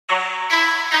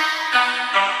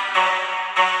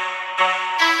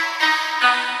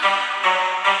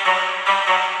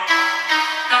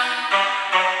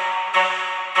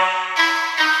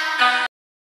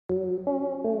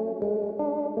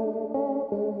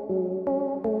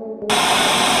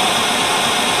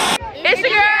It's your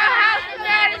girl, House of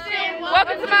Madison.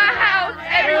 Welcome to my house.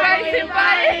 Everybody's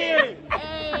invited.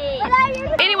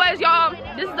 Anyways, y'all,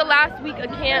 this is the last week of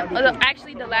camp.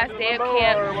 Actually, the last day of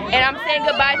camp. And I'm saying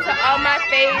goodbye to all my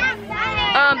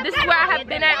faves. This is where I have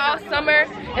been at all summer.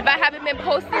 If I haven't been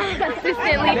posting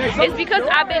consistently, it's because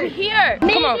I've been here.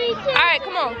 Come on. All right,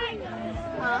 come on.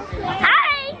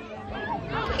 Hi.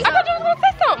 I thought you was gonna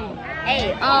say something.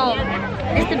 Hey,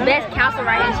 this is the best counselor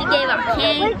right here. She gave out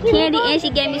candy and she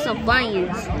gave me some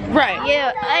Funyuns. Right.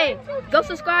 Yeah. Hey, go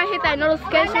subscribe, hit that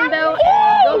notification bell.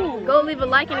 Go leave a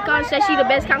like in the comments. Say she the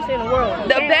best counselor in the world.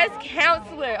 The best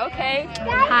counselor. Okay.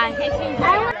 Hi. Look,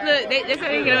 they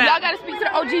said y'all gotta speak to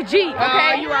the OGG.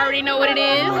 Okay. You already know what it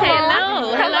is.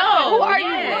 Hello. Hello. Who are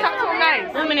you? Talk to them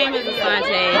nice. My name is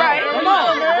Asante. Right. Come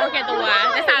on. Work at the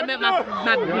Y. That's how I met my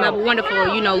wonderful,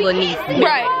 little niece.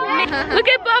 Right. Look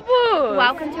at Bubble.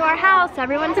 Welcome to our house.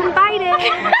 Everyone's invited.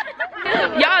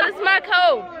 Y'all, this is my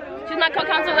co. She's my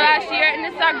co-counselor last year, and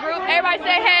this is our group. Everybody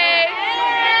say hey.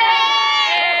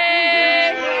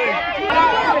 Hey.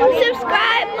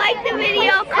 Subscribe, like the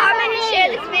video, comment, and share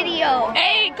this video.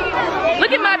 Hey.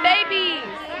 Look at my babies.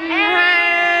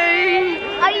 Hey.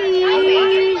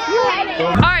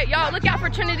 Alright, y'all, look out for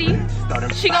Trinity.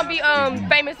 She gonna be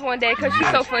famous one day because she's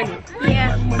so funny.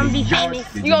 Yeah, I'm gonna be famous.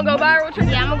 You gonna go viral,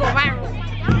 Trinity? Yeah, I'm gonna go viral.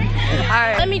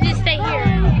 Alright. Let me just stay here.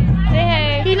 Say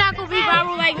hey. He's not gonna be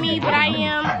viral like me, but I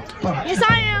am. Yes,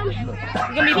 I am. You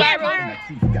gonna be viral?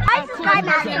 I'm the coolest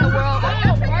person in the world.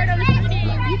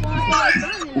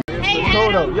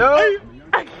 Yo.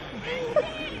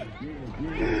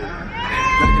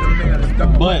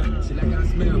 But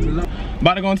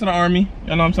about to go into the army. You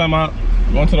know what I'm talking about?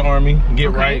 Going to the army,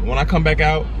 get right. When I come back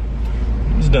out,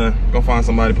 it's done. Go find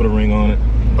somebody, put a ring on it.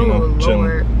 You know,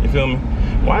 chillin'. You feel me?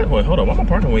 Why? Wait, hold on. Why am I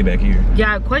parking way back here?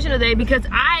 Yeah, question of the day, because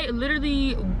I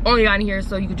literally only got in here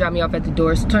so you could drop me off at the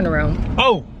door. So turn around.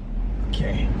 Oh.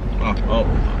 Okay. Oh.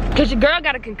 Cause your girl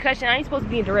got a concussion. I ain't supposed to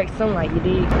be in direct sunlight. You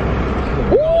dig?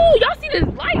 Ooh, y'all see this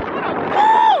light?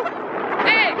 Ooh.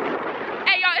 Hey,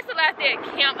 y'all, it's the last day of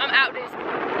camp. I'm out this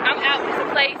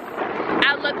place.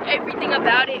 I love everything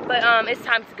about it, but it's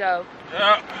time to go.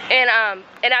 Yeah.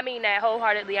 And I mean that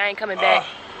wholeheartedly. I ain't coming back.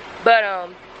 But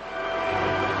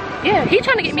yeah, he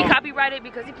trying to get me copyrighted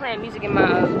because he playing music in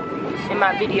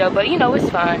my video. But you know, it's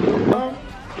fine.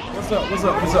 What's up?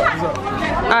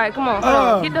 All right, come on.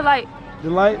 Get the light. The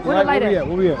light? Where the light at?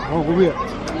 Where we at?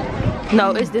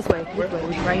 No, it's this way.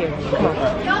 Right here. Come on.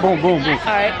 Boom. All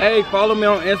right. Hey, follow me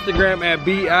on Instagram at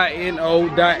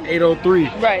BINO.803.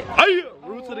 Right. Hey,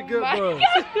 root to the good buzz.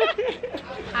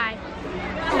 Hi.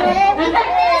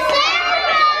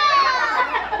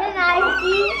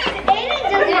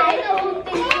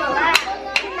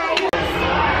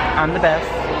 I'm the best.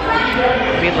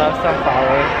 We love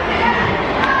Sunflower.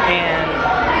 And I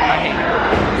hate her.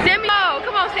 Sammy, oh,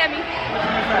 come on, Sammy.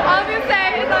 All I'm gonna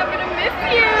say is I'm gonna miss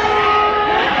you.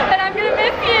 And I'm gonna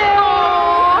miss you.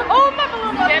 Oh, my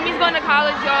little Sammy's going to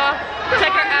college, y'all.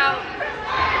 Check her out.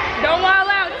 Don't wild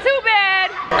out too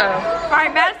bad.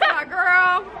 Alright, Madison, my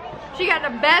girl. She got the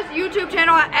best YouTube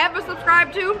channel I ever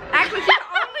subscribed to. Actually, she's the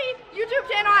only YouTube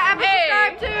channel I ever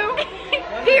subscribed to.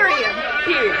 Period.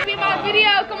 See my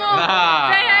video, come on.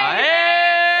 Say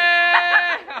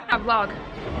hey. I vlog.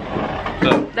 So,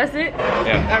 That's it?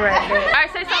 yeah. Alright, good. Alright,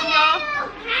 say something, y'all.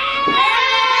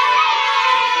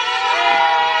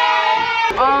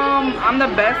 I'm the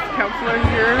best counselor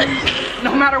here.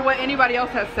 No matter what anybody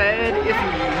else has said, it's me.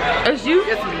 It's you?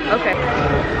 It's me. Okay.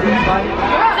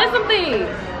 Say something.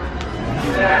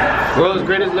 World's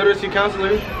greatest literacy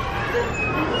counselor.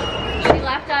 She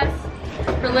left us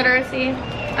for literacy.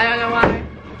 I don't know why.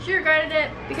 She regretted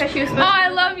it because she was supposed Oh, I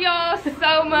love y'all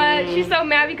so much. She's so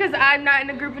mad because I'm not in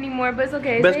the group anymore, but it's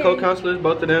okay. Best Say- co-counselors,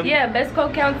 both of them. Yeah, best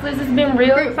co-counselors. It's been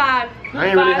real. Group 5. I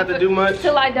ain't really have to do much.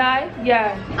 Till I die.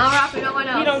 Yeah. I'm rocking no one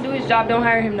else. He don't do his job. Don't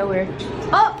hire him nowhere.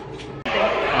 Oh!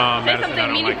 Say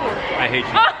something meaningful. I hate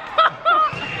you.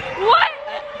 What?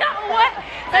 What?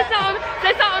 Say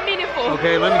something meaningful.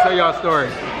 Okay, let me tell y'all a story.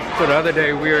 So the other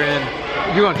day we were in,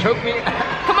 you gonna choke me?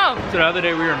 Come on. So the other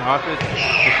day we were in the office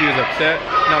and she was upset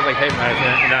and I was like, hey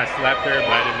Madison, and I slapped her,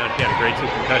 but I didn't know she had a grade 2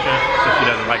 concussion, so she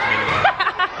doesn't like me anymore.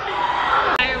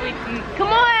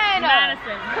 Come on.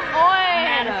 Madison. Come on.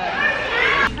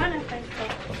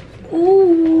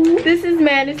 Ooh, this is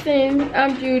Madison.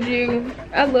 I'm Juju.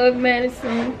 I love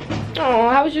Madison. Oh,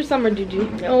 how was your summer, Juju?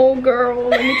 Oh, girl,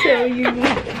 let me tell you.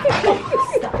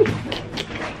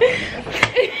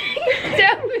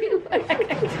 Tell me what I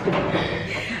got to do.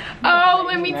 Oh,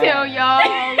 let me tell y'all.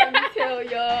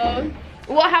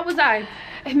 Well, how was I?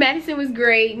 Madison was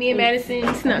great. Me and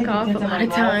Madison snuck off a lot of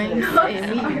times,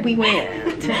 and we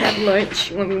went to have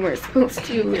lunch when we weren't supposed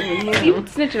to. And you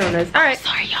snitching on us. All right.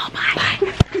 Sorry, y'all.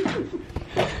 Bye.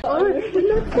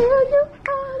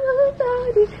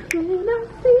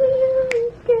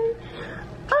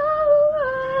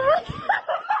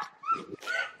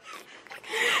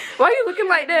 Why are you looking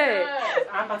like that?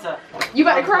 I'm about to. You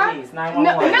about to cry? Please,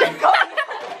 911.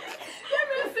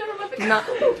 No.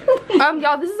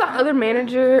 Y'all, this is our other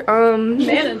manager.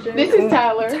 This is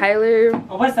Tyler. Tyler.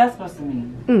 Oh, what's that supposed to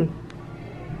mean?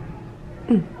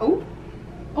 Oh.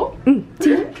 And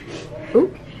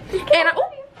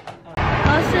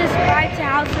Also subscribe to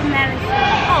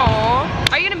Houseofmadison.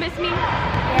 Aww. Are you gonna miss me?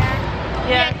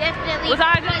 Yeah, definitely. Was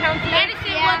I a good counselor?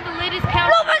 Madison was the latest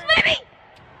counselor. Bloopers, baby!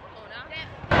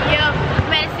 Yep,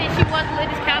 Madison, she was the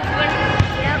latest counselor.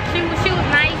 Yep. She was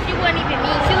nice. She wasn't even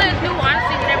mean. She let us do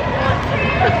honestly whatever we wanted to.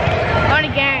 On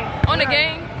the gang. On the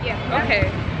gang? Yeah. Okay.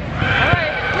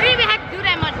 Alright. We didn't even have to do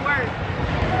that much work.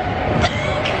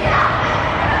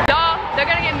 Y'all, they're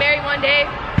gonna get married one day.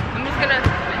 I'm just gonna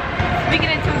speak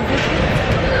it into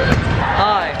existence.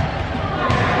 Hi.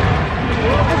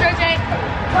 What's your Jay?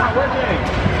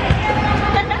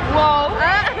 Whoa.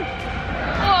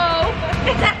 Whoa.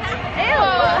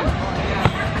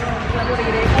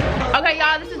 Okay,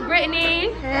 y'all, this is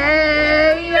Brittany.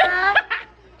 Hey,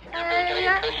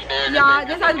 y'all,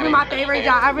 this has been my favorite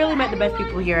job. I really met the best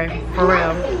people here, for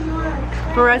real.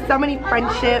 For real, so many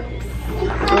friendships.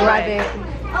 Love it.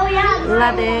 Oh, yeah.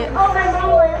 Love it. Oh, my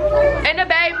God. And the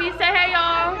baby, say hey,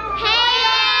 y'all. Hey!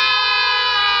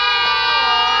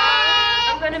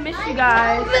 I'm gonna miss you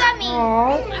guys. Look at me.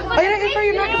 Oh, yeah, so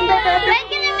you're not coming back.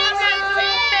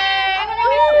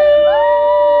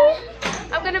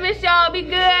 I'm gonna miss y'all. Be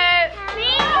good.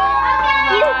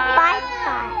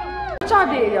 What y'all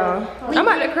did, y'all? I'm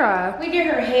about to cry. We did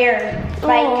her hair.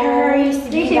 Like her used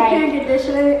to be like. Did this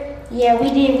shirt? Yeah, we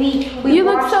did. We You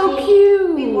look washed so it.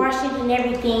 cute. We washed it and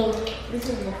everything. This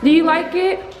is Do you like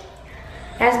it?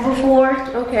 That's before.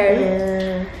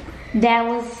 Okay. That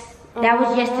was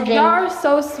yesterday. Y'all are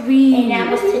so sweet. And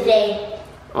that was today.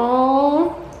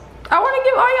 Oh, I want to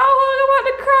give all y'all a hug. I'm about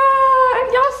to cry.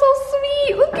 Y'all so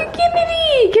sweet. Look at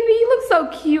Kennedy. Kennedy, you look so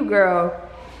cute, girl.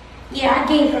 Yeah, I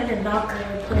gave her the knocker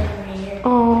and put it in her hair.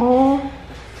 Oh.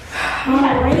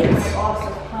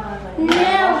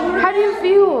 Yeah, How do you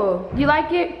feel? You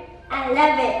like it? I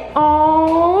love it.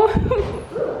 Oh.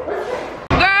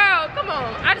 Girl, come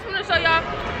on. I just want to show y'all.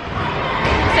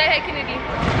 Say hey, Kennedy.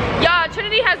 Y'all,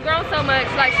 Trinity has grown so much.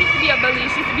 Like, she used to be a bully.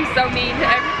 She used to be so mean to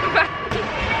everybody.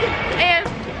 And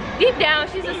deep down,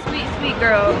 she's a sweet, sweet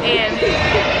girl. And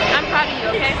I'm proud of you,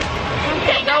 okay?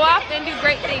 Go off and do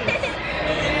great things.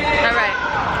 All right.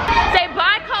 Say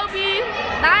bye, Kobe.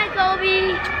 Bye,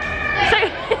 Kobe.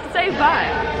 Say bye.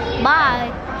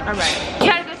 Bye. All right. You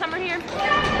had a good summer here?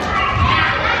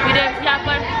 You did? You had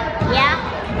fun? Yeah.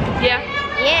 Yeah?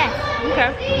 Yeah. Okay.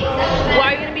 Well,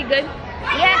 are you going to be good?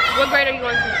 Yes. What grade are you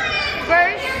going to?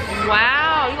 First.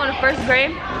 Wow, you going to first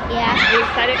grade? Yeah. Are you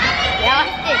excited? Yeah.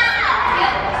 What's this?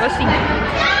 Let's see.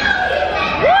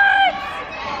 What?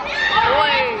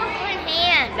 Boy, One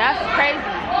hand. that's crazy.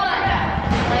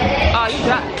 Oh, you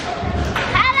dropped it.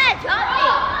 How did I drop it?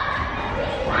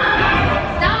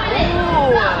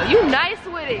 Ooh, you nice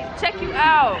with it. Check you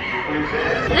out.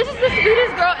 This is the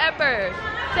sweetest girl ever.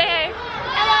 Say hey.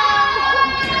 Hello.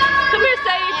 Come here,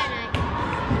 Sage.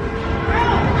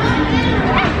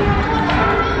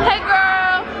 Hey,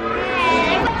 girl.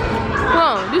 Come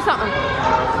on, do something.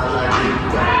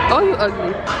 Oh, you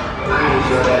ugly.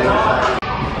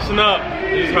 Listen up.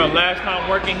 This is her last time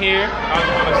working here. I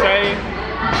just want to say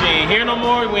she ain't here no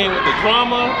more. We ain't with the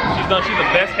drama. She's the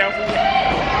best counselor. I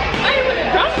ain't with the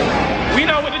drama. We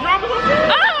not with the drama.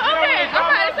 Oh, okay.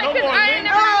 No more, I ain't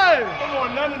never. Come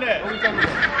on, none of that. We saying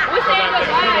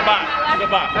goodbye.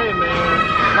 Goodbye. Hey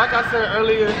man, like I said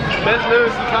earlier, best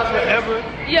literacy counselor ever.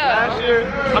 Yeah. Last year,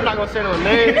 I'm not gonna say no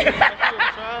names.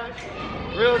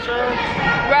 Real trash.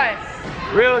 Right.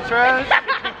 Real trash.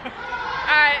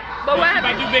 Alright, but what She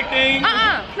about to happened? do big things.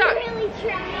 Stop.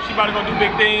 She about to go do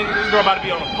big things. This girl about to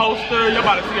be on a poster. Y'all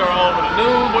about to see her all over the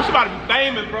news. Boy, she about to be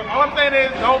famous, bro. All I'm saying is,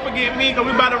 don't forget me, cause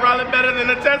we about to rally better than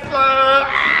a Tesla.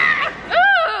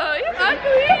 Ooh, you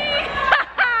ugly.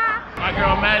 My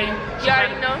girl Maddie. You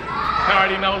already know? I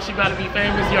already know she about to be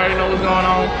famous. You already know what's going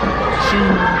on.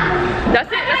 Shoot.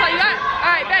 That's it? That's all you got?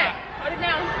 Alright, bet. Hold it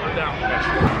down. I'm down.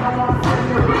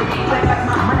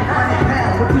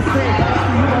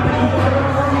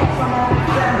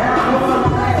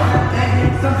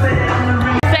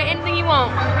 Say anything you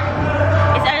want.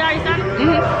 Is that already started?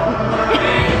 Mm-hmm.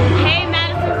 Hey,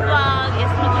 Madison's vlog.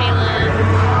 It's Michaela.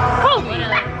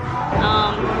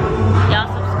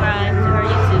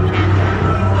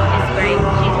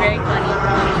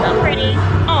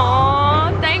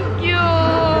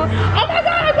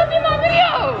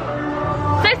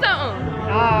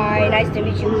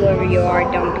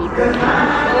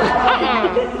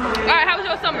 Alright, how was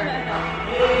your summer?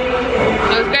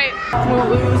 It was great.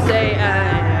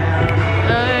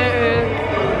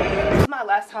 This is my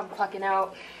last time clocking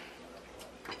out.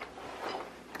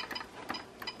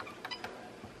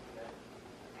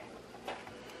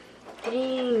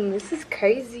 Dang, this is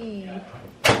crazy.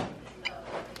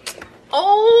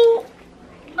 Oh!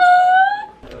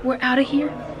 We're out of here.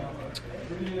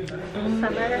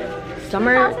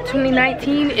 Summer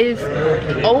 2019 is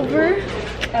over.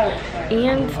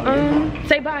 And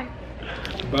say bye.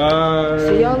 Bye.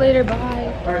 See y'all later.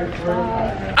 Bye.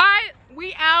 Alright,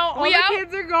 We out. All We the out.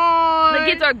 kids are gone. The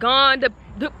kids are gone.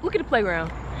 Look at the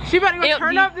playground. She about to go Empty.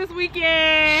 turn up this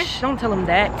weekend. Shh, don't tell them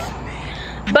that.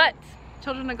 But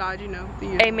Children of God, you know.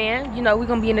 amen. You know we're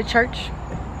gonna be in the church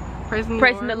Praising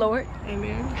praising the Lord.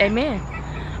 Amen. Amen.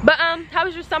 But how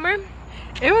was your summer?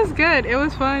 It was good. It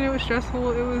was fun. It was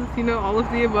stressful. It was, you know, all of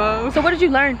the above. So what did you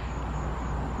learn?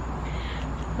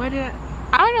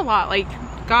 I learned a lot. Like,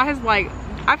 God has, like,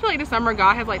 I feel like this summer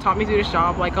God has, like, taught me to do this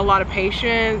job. Like, a lot of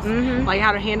patience, like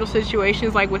how to handle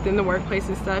situations, like, within the workplace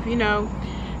and stuff, you know,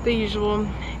 the usual.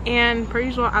 And per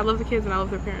usual, I love the kids and I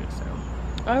love their parents, so.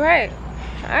 All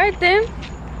right then.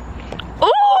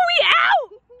 Oh, we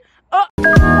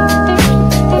out.